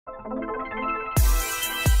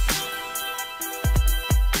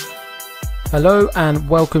Hello and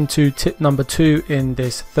welcome to tip number 2 in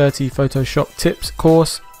this 30 Photoshop tips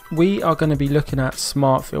course. We are going to be looking at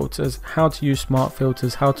smart filters, how to use smart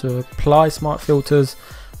filters, how to apply smart filters,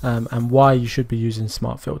 and why you should be using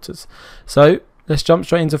smart filters. So let's jump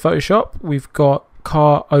straight into Photoshop. We've got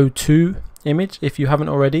car 02 image. If you haven't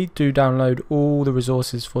already, do download all the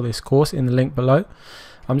resources for this course in the link below.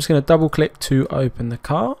 I'm just going to double click to open the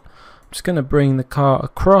car. I'm just going to bring the car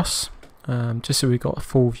across just so we've got a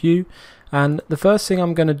full view. And the first thing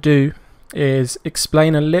I'm going to do is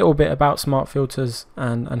explain a little bit about smart filters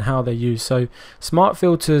and how they're used. So smart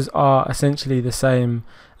filters are essentially the same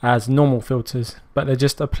as normal filters, but they're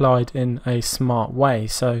just applied in a smart way.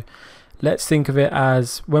 So let's think of it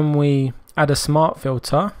as when we add a smart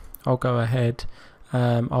filter, I'll go ahead,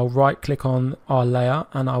 I'll right click on our layer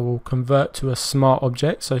and I will convert to a smart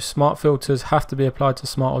object. So smart filters have to be applied to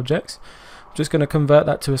smart objects. I'm just going to convert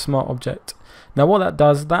that to a smart object. Now what that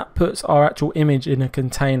does, that puts our actual image in a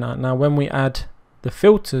container. Now when we add the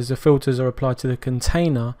filters are applied to the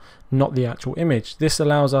container, not the actual image. This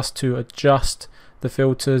allows us to adjust the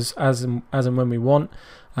filters as and when we want,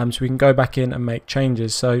 so we can go back in and make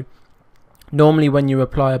changes. So normally when you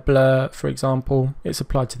apply a blur, for example, it's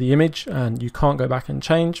applied to the image and you can't go back and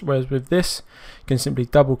change, whereas with this you can simply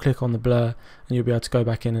double click on the blur and you'll be able to go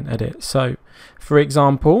back in and edit. So for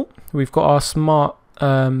example, we've got our smart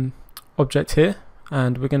object here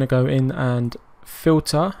and we're going to go in and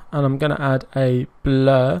filter, and I'm going to add a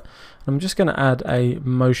blur. I'm just going to add a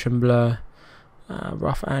motion blur,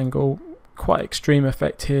 rough angle, quite extreme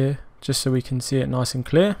effect here, just so we can see it nice and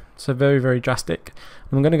clear. So very drastic.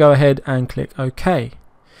 I'm going to go ahead and click OK.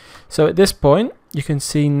 So at this point you can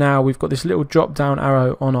see now we've got this little drop down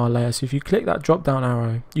arrow on our layer. So if you click that drop down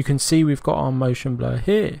arrow, you can see we've got our motion blur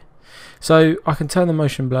here. So I can turn the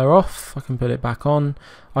motion blur off, I can put it back on,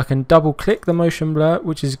 I can double click the motion blur,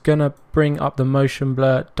 which is going to bring up the motion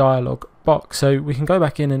blur dialog box, so we can go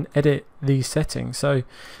back in and edit these settings. So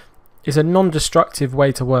it's a non-destructive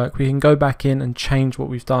way to work. We can go back in and change what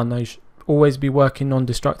we've done. Now you should always be working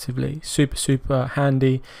non-destructively. Super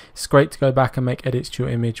handy. It's great to go back and make edits to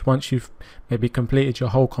your image once you've maybe completed your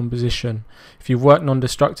whole composition. If you've worked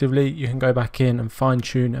non-destructively, you can go back in and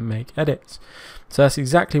fine-tune and make edits. So that's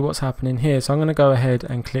exactly what's happening here. So I'm going to go ahead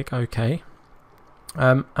and click OK.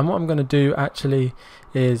 And what I'm going to do actually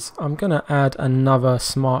is I'm going to add another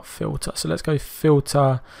smart filter. So let's go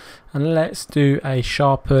filter and let's do a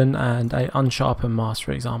sharpen and a unsharpen mask,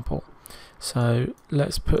 for example. So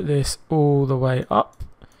let's put this all the way up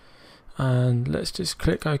and let's just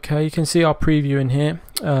click OK. You can see our preview in here.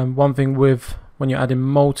 One thing with when you're adding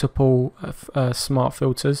multiple smart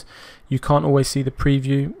filters, you can't always see the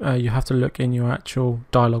preview. You have to look in your actual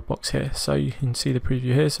dialog box here. So you can see the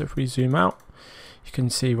preview here. So if we zoom out, you can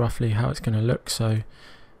see roughly how it's going to look. So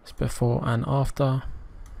it's before and after.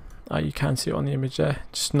 You can see it on the image there,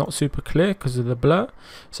 just not super clear because of the blur.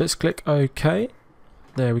 So let's click OK.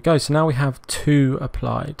 There we go. So now we have 2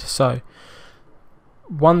 applied. So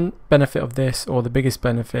one benefit of this, or the biggest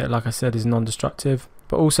benefit, like I said, is non-destructive,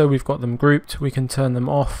 but also we've got them grouped. We can turn them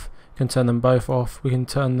off, we can turn them both off, we can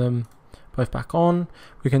turn them both back on,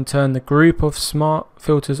 we can turn the group of smart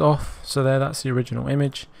filters off. So that's the original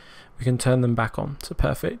image. We can turn them back on. So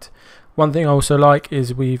perfect. One thing I also like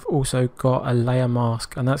is we've also got a layer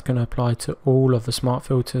mask, and that's going to apply to all of the smart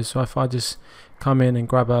filters. So if I just come in and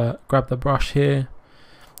grab the brush here,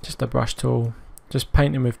 just the brush tool, just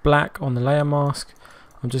painting with black on the layer mask,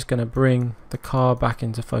 I'm just going to bring the car back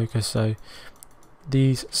into focus so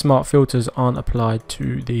these smart filters aren't applied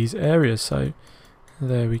to these areas. So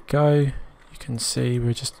there we go. You can see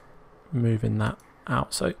we're just moving that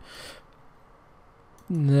out. So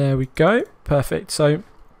there we go. Perfect. So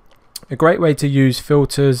a great way to use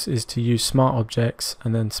filters is to use smart objects,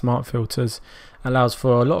 and then smart filters allows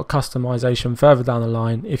for a lot of customization further down the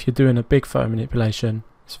line. If you're doing a big photo manipulation,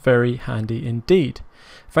 it's very handy indeed.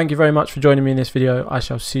 Thank you very much for joining me in this video. I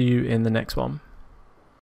shall see you in the next one.